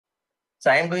So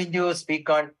I am going to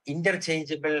speak on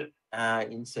interchangeable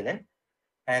insulin.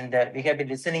 And we have been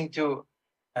listening to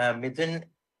Mithun,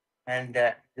 and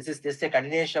this is just a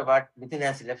continuation of what Mithun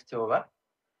has left over.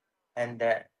 And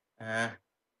I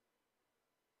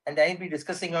will be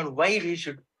discussing on why we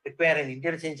should require an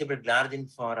interchangeable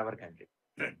glargine for our country.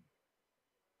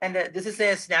 And this is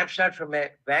a snapshot from a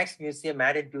wax museum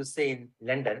added to say in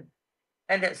London.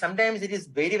 And sometimes it is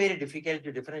very, very difficult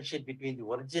to differentiate between the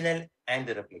original and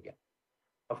the replica.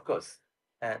 Of course,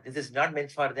 this is not meant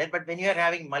for that. But when you are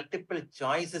having multiple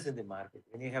choices in the market,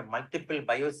 when you have multiple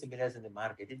biosimilars in the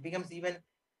market, it becomes even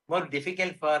more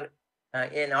difficult for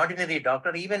an ordinary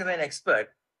doctor, even an expert,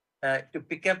 to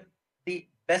pick up the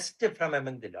best from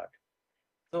among the lot.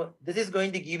 So this is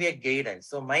going to give you a guidance.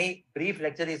 So my brief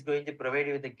lecture is going to provide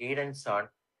you with a guidance on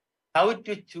how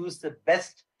to choose the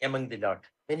best among the lot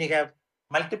when you have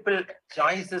multiple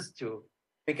choices to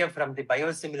pick up from the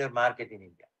biosimilar market in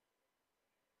India.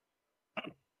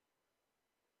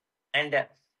 And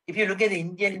if you look at the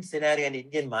Indian scenario and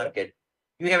Indian market,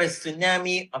 you have a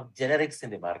tsunami of generics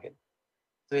in the market.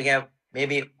 So you have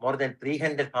maybe more than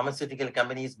 300 pharmaceutical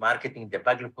companies marketing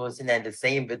dapagliflozin, and the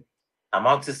same with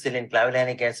amoxicillin,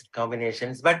 clavulanic acid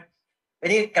combinations. But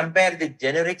when you compare the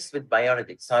generics with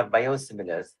biologics or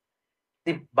biosimilars,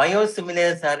 the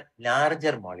biosimilars are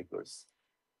larger molecules.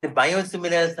 The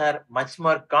biosimilars are much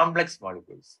more complex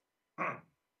molecules.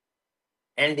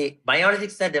 And the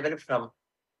biologics are developed from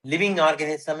living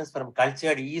organisms, from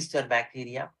cultured yeast or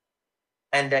bacteria.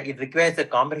 And it requires a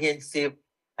comprehensive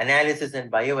analysis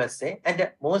and bioassay.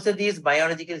 And most of these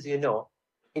biologicals,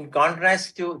 in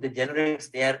contrast to the generics,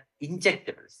 they are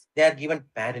injectables. They are given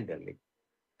parenterally.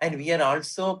 And we are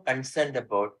also concerned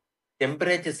about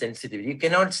temperature sensitivity. You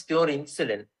cannot store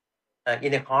insulin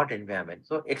in a hot environment.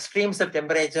 So extremes of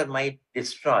temperature might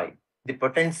destroy the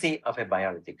potency of a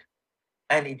biologic.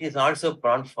 And it is also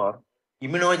prone for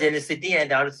immunogenicity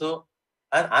and also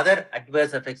other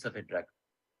adverse effects of a drug.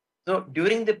 So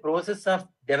during the process of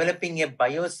developing a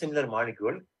biosimilar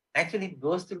molecule, actually it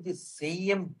goes through the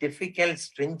same difficult,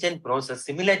 stringent process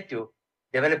similar to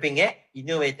developing a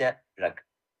innovator drug.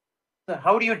 So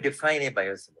how do you define a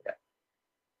biosimilar?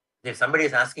 If somebody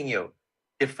is asking you,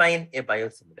 define a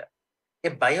biosimilar. A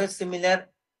biosimilar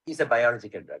is a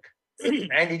biological drug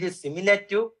and it is similar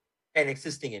to an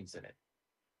existing insulin.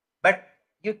 But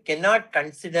you cannot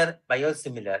consider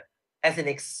biosimilar as an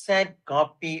exact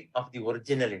copy of the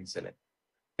original insulin,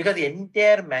 because the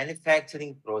entire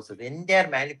manufacturing process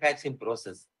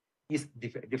is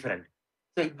different.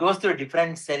 So it goes through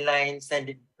different cell lines and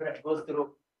it goes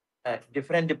through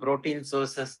different protein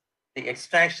sources. The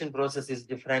extraction process is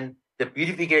different. The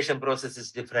purification process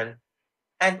is different.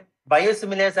 And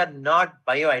biosimilars are not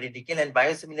bioidentical, and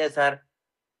biosimilars are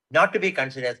not to be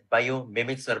considered as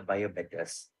biomimics or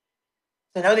biobetters.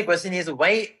 So now the question is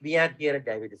why we are here at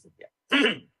Diabetes India.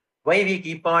 Why we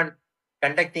keep on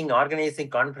organizing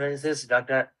conferences.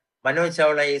 Dr. Manoj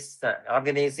Chawla is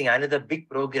organizing another big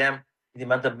program in the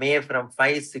month of May from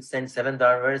 5, 6, and 7th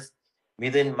onwards.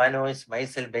 Midun, Manoj,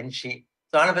 myself, Benshi.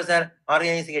 So all of us are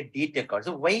organizing a DTech course.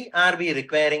 So why are we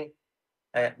requiring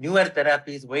newer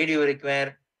therapies? Why do you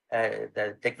require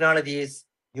the technologies,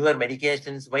 newer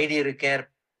medications? Why do you require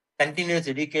continuous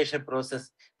education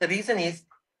process? The reason is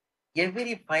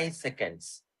every 5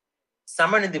 seconds,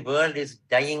 someone in the world is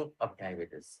dying of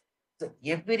diabetes. So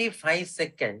every 5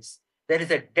 seconds, there is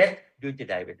a death due to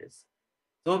diabetes.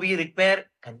 So we require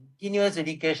continuous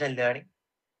education and learning,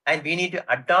 and we need to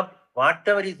adopt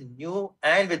whatever is new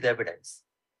and with evidence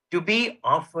to be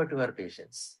offered to our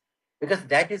patients. Because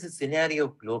that is a scenario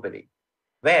globally,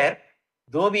 where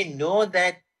though we know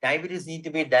that diabetes needs to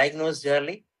be diagnosed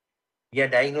early, we are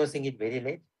diagnosing it very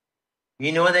late.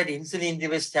 We know that insulin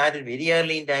was started very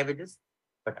early in diabetes,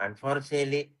 but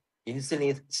unfortunately,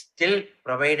 insulin is still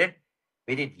provided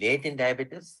very late in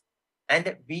diabetes.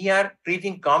 And we are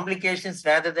treating complications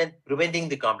rather than preventing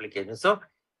the complications. So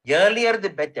earlier the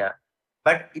better,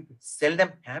 but it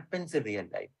seldom happens in real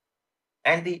life.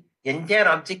 And the entire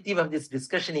objective of this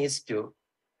discussion is to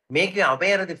make you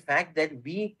aware of the fact that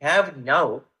we have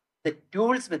now the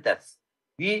tools with us.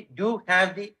 We do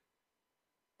have the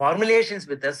formulations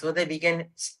with us so that we can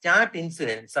start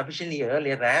insulin sufficiently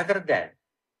earlier, rather than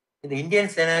in the Indian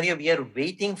scenario, we are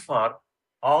waiting for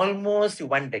almost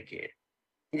 1 decade.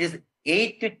 It is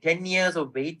 8 to 10 years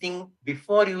of waiting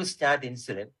before you start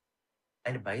insulin.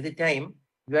 And by the time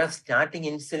you are starting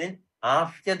insulin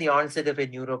after the onset of a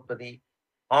neuropathy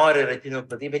or a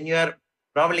retinopathy, when you are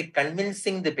probably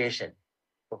convincing the patient,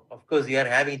 of course, you are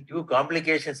having 2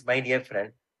 complications, my dear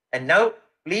friend, and now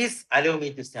please allow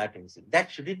me to start insulin.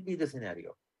 That shouldn't be the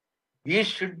scenario. we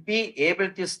should be able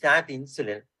to start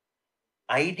insulin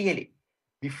ideally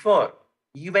before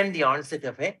even the onset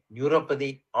of a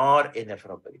neuropathy or a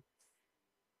nephropathy.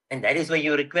 And that is why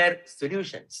you require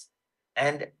solutions.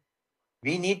 And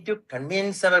we need to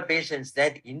convince our patients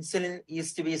that insulin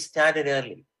is to be started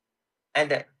early.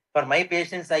 And for my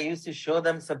patients, I used to show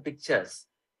them some pictures.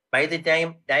 By the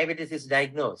time diabetes is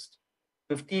diagnosed,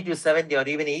 50 to 70 or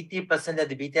even 80% of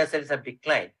the beta cells have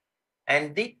declined.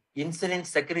 And the insulin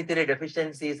secretory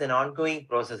deficiency is an ongoing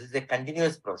process, it's a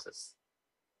continuous process.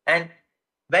 And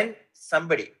when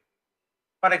somebody,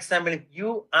 for example, if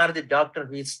you are the doctor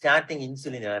who is starting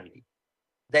insulin early,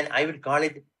 then I would call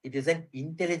it is an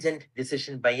intelligent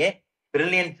decision by a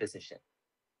brilliant physician.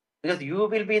 Because you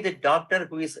will be the doctor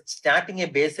who is starting a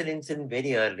basal insulin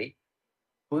very early,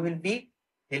 who will be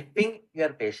helping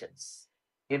your patients.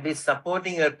 You'll be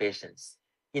supporting your patients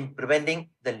in preventing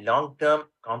the long-term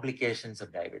complications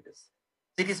of diabetes.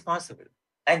 It is possible.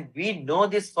 And we know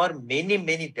this for many,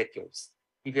 many decades.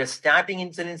 If you're starting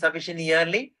insulin sufficiently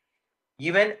early,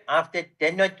 even after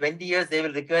 10 or 20 years, they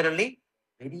will require only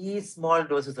very small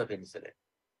doses of insulin.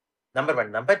 Number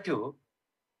one. Number two,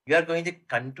 you are going to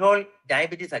control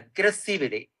diabetes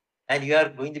aggressively and you are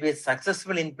going to be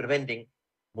successful in preventing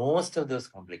most of those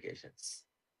complications.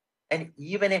 And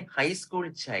even a high school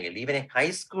child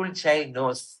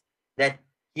knows that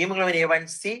hemoglobin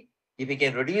A1C, if it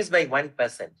can reduce by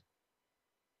 1%,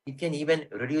 it can even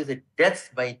reduce the deaths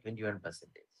by 21%.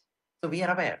 So we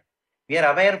are aware. We are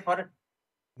aware for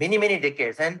many, many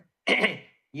decades. And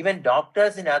even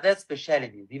doctors in other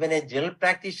specialties, even a general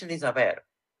practitioner is aware.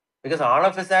 Because all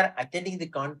of us are attending the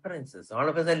conferences, all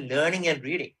of us are learning and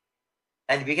reading.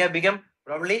 And we have become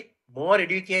probably more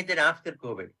educated after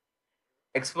COVID,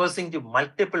 exposing to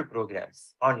multiple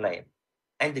programs online.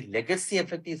 And the legacy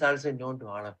effect is also known to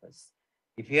all of us.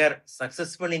 If you are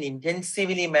successful in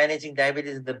intensively managing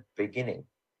diabetes in the beginning,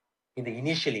 in the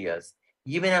initial years,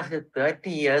 even after 30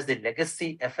 years, the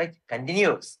legacy effect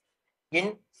continues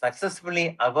in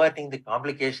successfully averting the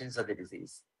complications of the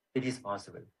disease. It is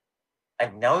possible.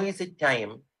 And now is a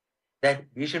time that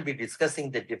we should be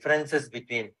discussing the differences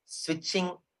between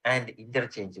switching and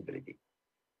interchangeability.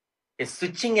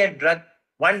 Switching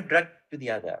one drug to the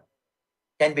other,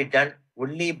 can be done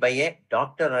only by a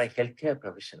doctor or a healthcare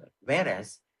professional.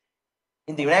 Whereas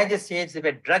in the United States, if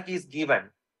a drug is given,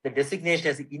 the designation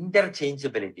is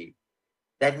interchangeability.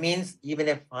 That means even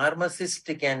a pharmacist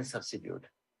can substitute.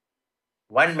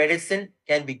 One medicine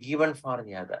can be given for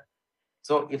the other.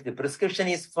 So if the prescription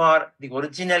is for the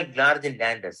original Glargine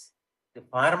Lantus, the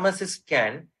pharmacist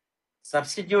can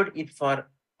substitute it for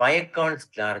Biocon's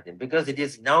Glargine because it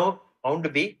is now found to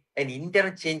be an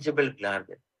interchangeable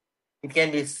Glargine. It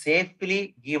can be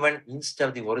safely given instead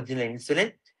of the original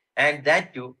insulin, and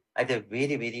that too at a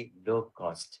very, very low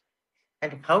cost.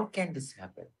 And how can this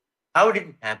happen? How did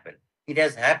it happen? It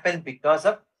has happened because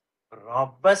of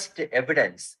robust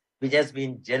evidence which has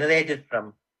been generated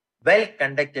from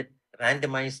well-conducted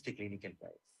randomized clinical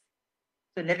trials.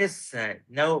 So let us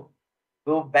now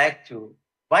go back to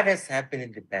what has happened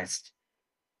in the past.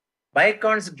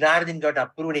 Biocon's Glargine got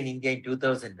approved in India in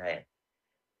 2009.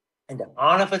 And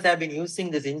all of us have been using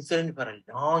this insulin for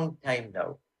a long time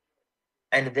now.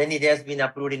 And then it has been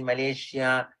approved in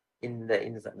Malaysia, in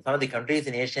some of the countries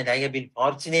in Asia. And I have been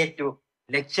fortunate to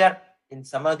lecture in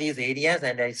some of these areas.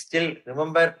 And I still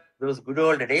remember those good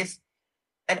old days.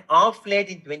 And off late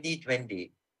in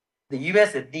 2020, the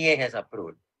US FDA has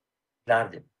approved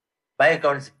Glargine,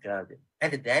 Biocon's Glargine.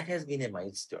 And that has been a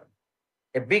milestone,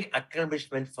 a big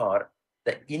accomplishment for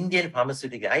the Indian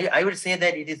pharmaceutical. I would say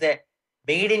that it is a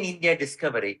made in India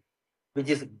discovery, which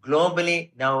is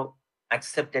globally now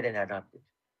accepted and adopted.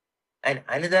 And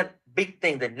another big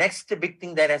thing, the next big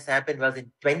thing that has happened was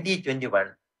in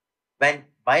 2021, when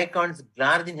Biocon's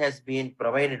Glargine has been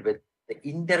provided with the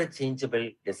interchangeable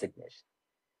designation.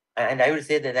 And I would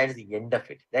say that is the end of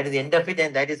it. That is the end of it,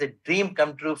 and that is a dream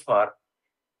come true for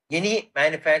any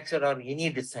manufacturer or any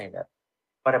designer.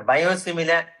 For a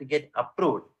biosimilar to get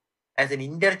approved as an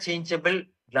interchangeable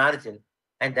Glargine,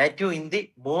 and that too in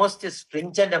the most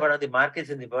stringent of one of the markets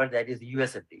in the world, that is the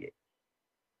US FDA.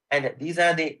 And these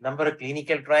are the number of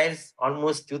clinical trials,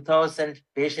 almost 2,000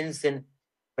 patients in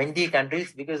 20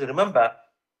 countries. Because remember,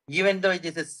 even though it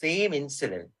is the same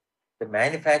insulin, the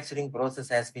manufacturing process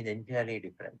has been entirely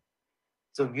different.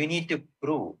 So you need to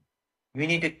prove, you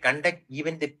need to conduct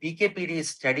even the PKPD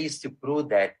studies to prove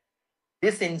that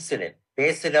this insulin,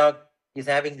 Basilog, is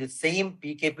having the same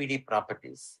PKPD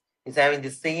properties, is having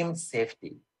the same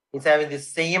safety, is having the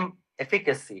same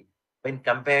efficacy when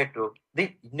compared to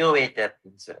the innovator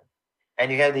insulin.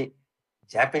 And you have the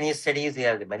Japanese studies, you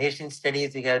have the Malaysian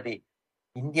studies, you have the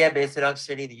India-based log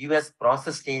study, the US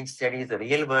process change studies, the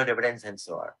real-world evidence, and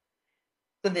so on.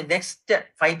 So in the next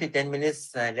 5 to 10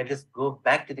 minutes, let us go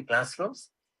back to the classrooms,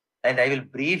 and I will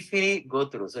briefly go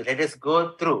through. So let us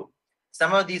go through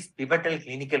some of these pivotal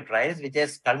clinical trials, which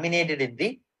has culminated in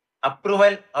the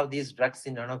approval of these drugs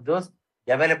in one of those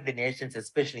developed nations,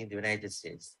 especially in the United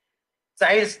States. So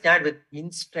I will start with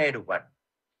INSTRIDE-1.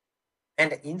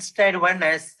 And INSTRIDE-1,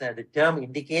 as the term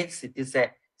indicates, it is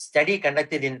a study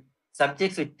conducted in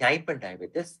subjects with type 1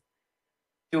 diabetes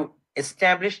to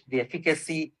establish the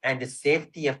efficacy and the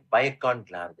safety of Biocon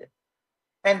glargine.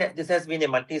 And this has been a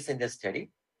multi-center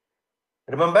study.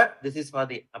 Remember, this is for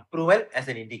the approval as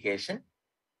an indication.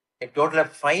 A total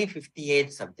of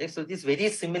 558 subjects. So this is very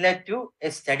similar to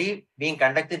a study being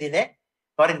conducted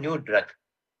for a new drug,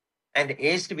 and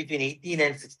aged between 18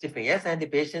 and 65 years, and the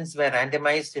patients were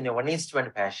randomized in a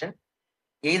 1:1 fashion,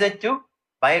 either to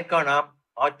Biocon arm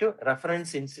or to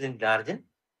reference insulin glargine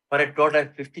for a total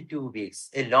of 52 weeks,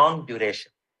 a long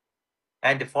duration,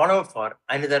 and follow for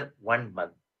another 1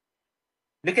 month.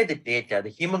 Look at the data, the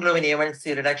hemoglobin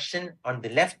A1C reduction on the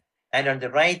left, and on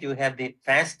the right, you have the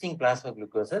fasting plasma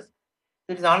glucoses.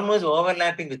 It is almost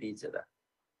overlapping with each other,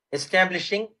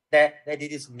 establishing that it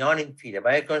is non-inferior.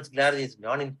 Biocon's glargine is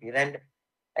non-inferior.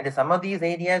 And some of these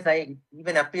areas, it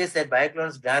even appears that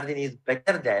Biocon's glargine is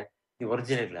better than the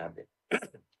original glargine.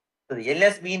 So the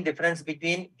LS mean difference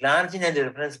between glargine and the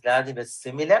reference glargine was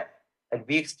similar at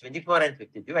weeks 24 and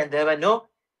 52, and there were no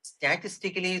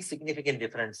statistically significant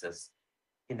differences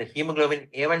in the hemoglobin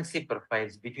A1C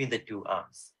profiles between the two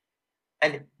arms.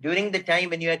 And during the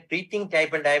time when you are treating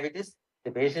type 1 diabetes,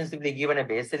 the patients will be given a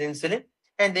basal insulin,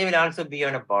 and they will also be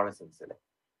on a bolus insulin.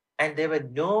 And there were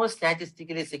no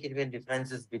statistically significant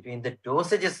differences between the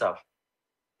dosages of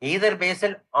either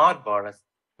basal or bolus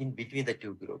in between the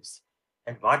two groups.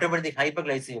 And what about the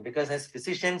hyperglycemia? Because as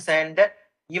physicians and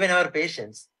even our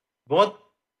patients, both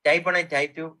type 1 and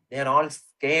type 2, they are all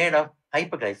scared of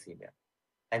hyperglycemia.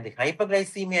 And the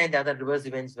hyperglycemia and other adverse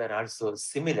events were also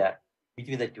similar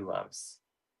between the two arms.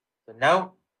 So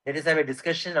now let us have a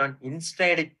discussion on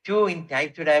INSTRIDE-2 in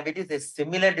type 2 diabetes, a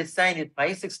similar design with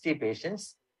 560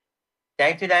 patients.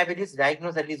 Type 2 diabetes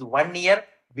diagnosed at least 1 year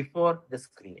before the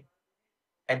screening.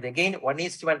 And again,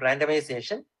 1:1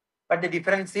 randomization. But the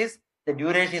difference is the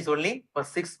duration is only for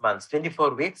 6 months,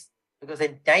 24 weeks, because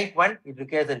in type 1, it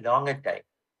requires a longer time.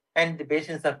 And the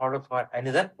patients are followed for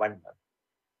another 1 month.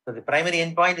 So the primary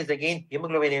endpoint is again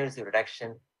hemoglobin A1C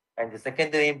reduction. And the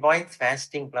secondary endpoints,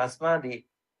 fasting plasma, the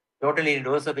total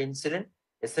dose of insulin,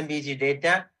 SMBG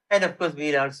data, and of course,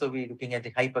 we'll also be looking at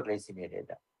the hyperglycemia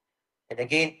data. And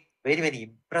again, very, very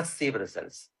impressive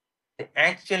results. The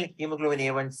actual hemoglobin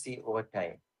A1C over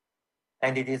time.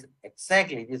 And it is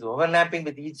overlapping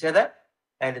with each other.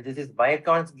 And this is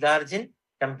Biocon's glargine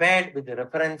compared with the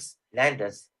reference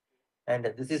Lantus. And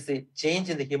this is the change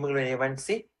in the hemoglobin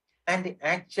A1C and the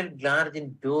actual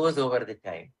glargine dose over the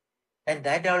time. And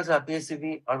that also appears to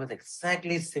be almost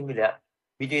exactly similar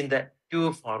between the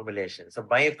two formulations, so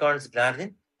Biocon's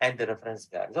glargine and the reference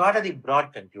glargine. So what are the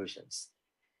broad conclusions?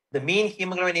 The mean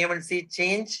hemoglobin A1C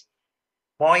change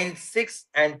 0.6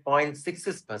 and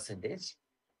 0.66%.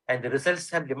 And the results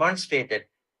have demonstrated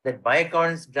that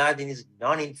Biocon's glargine is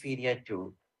non-inferior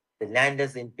to the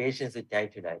Lantus in patients with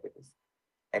type 2 diabetes.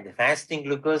 And the fasting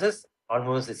glucoses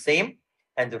almost the same.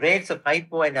 And the rates of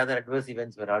hypo and other adverse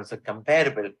events were also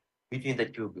comparable between the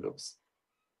two groups.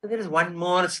 So there is one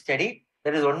more study.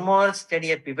 There is one more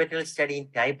study, a pivotal study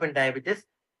in type 1 diabetes.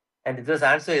 And it was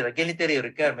also a regulatory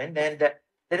requirement. And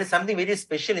there is something very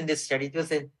special in this study. It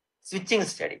was a switching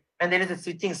study. And there is a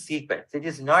switching sequence. It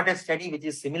is not a study which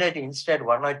is similar to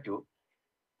INSTRIDE-1 or 2.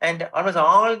 And almost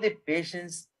all the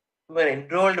patients who were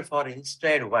enrolled for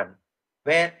INSTRIDE-1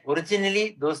 where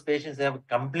originally those patients have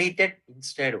completed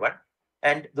INSTRIDE-1,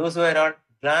 and those who are on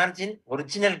glargine,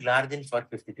 original glargine for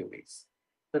 52 weeks.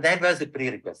 So that was the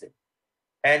prerequisite.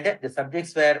 And the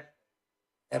subjects were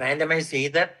randomized to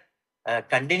either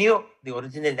continue the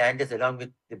original Lantus along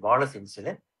with the bolus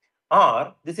insulin,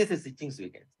 or this is a switching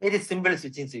sequence. Very simple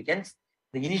switching sequence.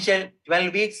 The initial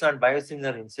 12 weeks on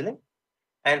biosimilar insulin,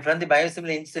 and from the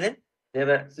biosimilar insulin, they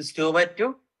were switched over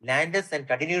to Lantus and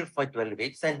continued for 12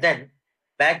 weeks, and then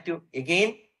back to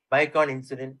again Biocon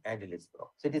insulin and Lispro.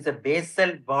 So it is a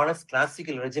basal bolus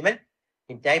classical regimen.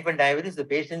 In type 1 diabetes, the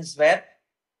patients were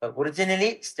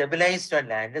originally stabilized on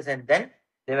Lantus, and then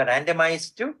they were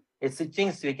randomized to a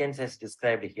switching sequence as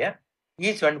described here,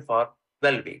 each one for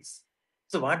 12 weeks.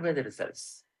 So what were the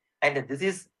results? And this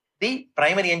is the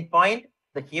primary endpoint,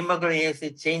 the hemoglobin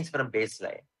A1C change from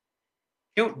baseline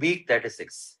to week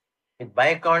 36. With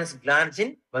Biocon's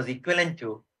glargine was equivalent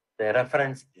to the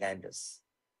reference Landis.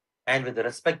 And with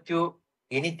respect to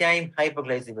anytime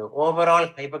hypoglycemia, overall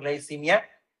hypoglycemia,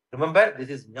 remember, this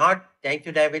is not type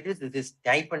 2 diabetes, this is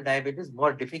type 1 diabetes,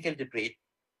 more difficult to treat.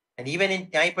 And even in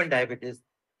type 1 diabetes,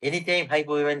 anytime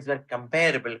hypo events were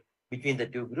comparable between the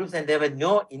two groups, and there were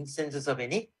no instances of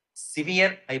any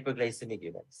severe hypoglycemic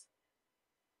events.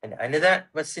 And another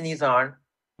question is on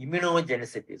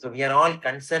immunogenicity. So we are all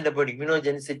concerned about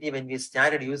immunogenicity when we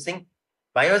started using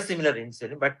biosimilar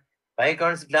insulin, but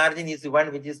Biocon's glargine is the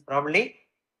one which is probably,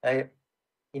 in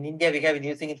India, we have been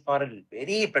using it for a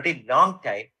pretty long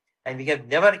time, and we have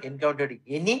never encountered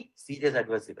any serious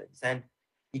adverse events. And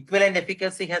equivalent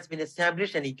efficacy has been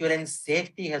established and equivalent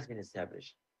safety has been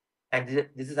established. And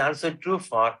this is also true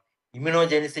for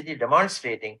immunogenicity,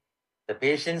 demonstrating the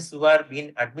patients who are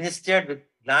being administered with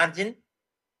glargine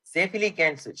safely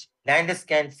can switch. Landis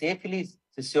can safely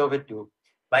switch over to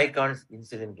Biocon's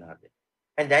insulin glargine.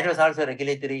 And that was also a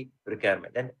regulatory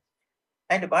requirement.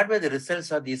 And what were the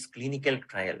results of these clinical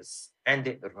trials? And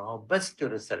the robust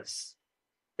results.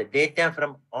 The data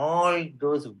from all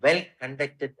those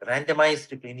well-conducted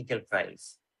randomized clinical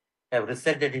trials have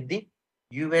resulted in the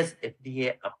US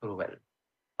FDA approval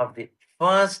of the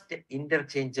first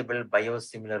interchangeable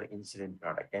biosimilar insulin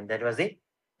product. And that was the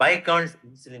Biocon's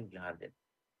insulin glargine.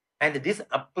 And this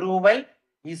approval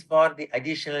is for the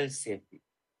additional safety.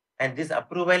 And this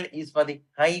approval is for the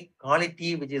high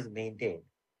quality which is maintained.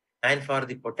 And for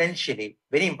the potentially,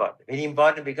 very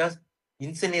important because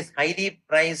insulin is highly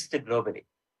priced globally.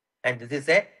 And this is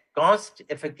a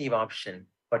cost-effective option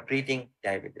for treating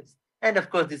diabetes. And of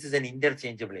course, this is an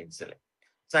interchangeable insulin.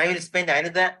 So I will spend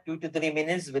another 2 to 3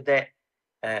 minutes with a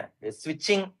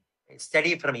switching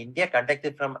study from India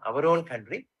conducted from our own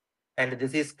country. And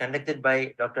this is conducted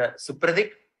by Dr.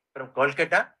 Supradik from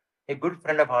Kolkata, a good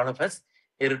friend of all of us,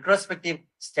 a retrospective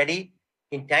study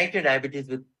in type 2 diabetes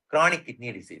with chronic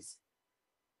kidney disease.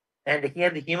 And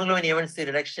here the hemoglobin A1C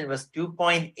reduction was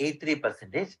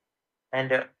 2.83%.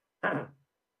 And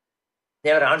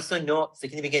there were also no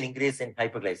significant increase in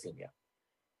hypoglycemia.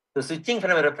 So switching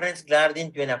from a reference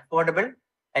glargine to an affordable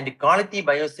and quality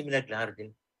biosimilar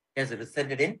glargine has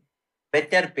resulted in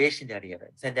better patient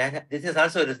adherence. And this has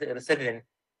also resulted in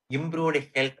improved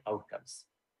health outcomes.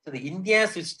 So the India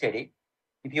switch study,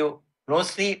 if you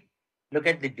closely look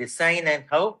at the design and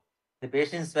how the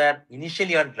patients were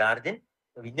initially on glargine,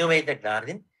 so innovated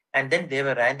glargine, and then they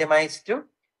were randomized to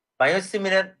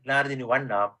biosimilar glargine in one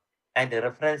arm and the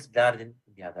reference glargine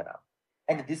in the other arm.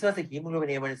 And this was a hemoglobin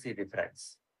A1C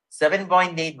difference,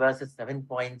 7.8 versus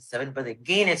 7.7,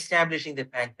 again establishing the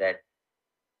fact that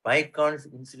Biocon's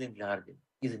insulin glargine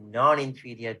is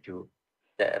non-inferior to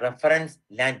the reference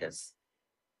Landis,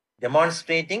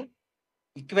 demonstrating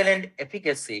equivalent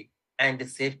efficacy and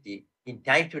safety in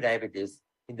type 2 diabetes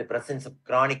in the presence of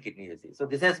chronic kidney disease. So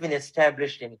this has been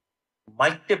established in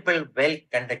multiple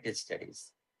well-conducted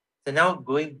studies. So now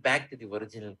going back to the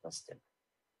original question,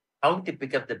 how to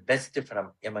pick up the best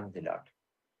from among the lot.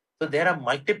 So there are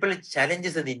multiple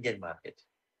challenges in the Indian market.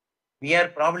 We are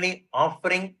probably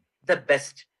offering the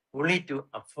best only to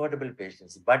affordable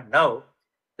patients. But now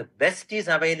the best is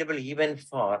available even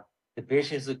for the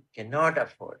patients who cannot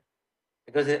afford.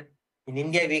 Because in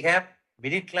India, we have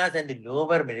middle class and the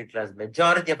lower middle class,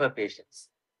 majority of our patients.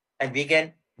 And we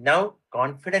can now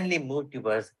confidently move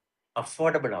towards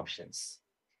affordable options.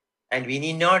 And we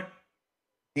need not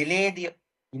delay the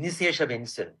initiation of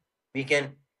insulin. We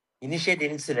can initiate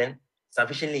insulin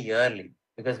sufficiently early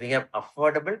because we have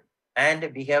affordable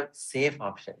and we have safe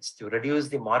options to reduce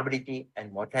the morbidity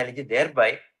and mortality,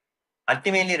 thereby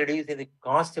ultimately reducing the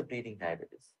cost of treating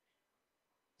diabetes.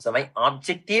 So my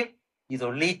objective is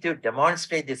only to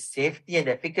demonstrate the safety and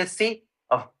efficacy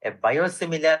of a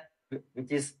biosimilar,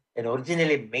 which is an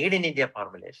originally made in India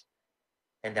formulation.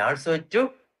 And also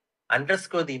to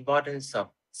underscore the importance of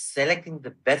selecting the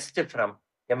best from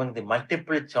among the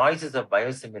multiple choices of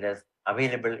biosimilars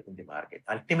available in the market.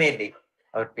 Ultimately,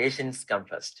 our patients come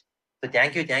first. So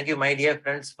thank you, my dear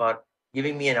friends, for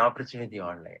giving me an opportunity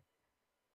online.